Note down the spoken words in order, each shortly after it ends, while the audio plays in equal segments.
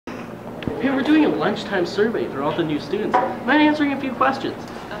Hey, we're doing a lunchtime survey for all the new students. Mind answering a few questions?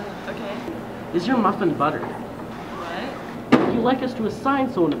 Okay. Is your muffin buttered? What? Would you like us to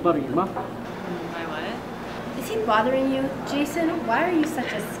assign someone to butter your muffin? My what? Is he bothering you? Jason, why are you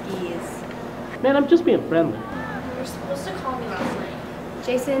such a skis? Man, I'm just being friendly. You were supposed to call me last night.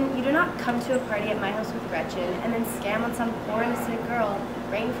 Jason, you do not come to a party at my house with Gretchen and then scam on some poor innocent girl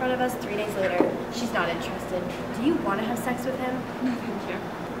right in front of us 3 days later. She's not interested. Do you want to have sex with him? No, thank you.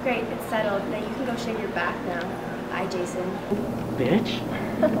 Great, it's settled. Now you can go shave your back now. Bye, Jason. Bitch.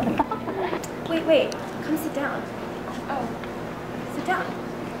 Wait. Come sit down. Oh, Sit down.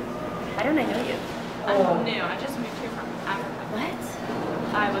 Why don't I know you? I'm new. I just moved here from Africa.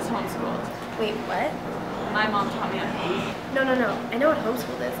 What? I was homeschooled. Wait, what? My mom taught me at home. No. I know what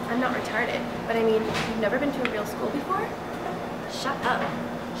homeschool is. I'm not retarded. But I mean, you've never been to a real school before? Shut up.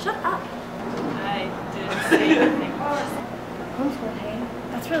 Shut up. I didn't say anything. Homeschool, hey?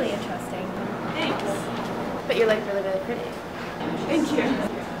 That's really interesting. Thanks. But you're like really, really pretty. Thank you.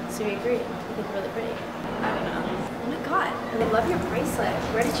 So you agree? You think you're really pretty? I don't know. Oh my god, and I love your bracelet.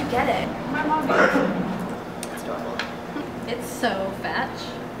 Where did you get it? My mom gave it. That's adorable. It's so fetch.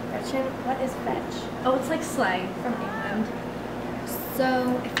 Gretchen, what is fetch? Oh, it's like slang from England.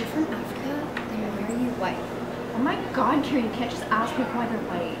 So, if you're from Africa, then you're marrying your wife. Oh my god, Karen, you can't just ask people why they're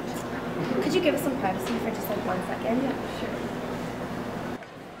white. Could you give us some privacy for just like 1 second? Yeah, sure.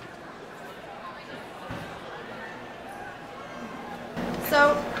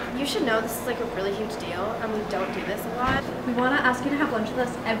 So, you should know this is like a really huge deal, and we don't do this a lot. We want to ask you to have lunch with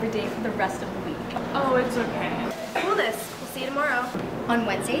us every day for the rest of the week. Oh, it's okay. Coolness. We'll see you tomorrow. On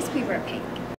Wednesdays, we wear pink.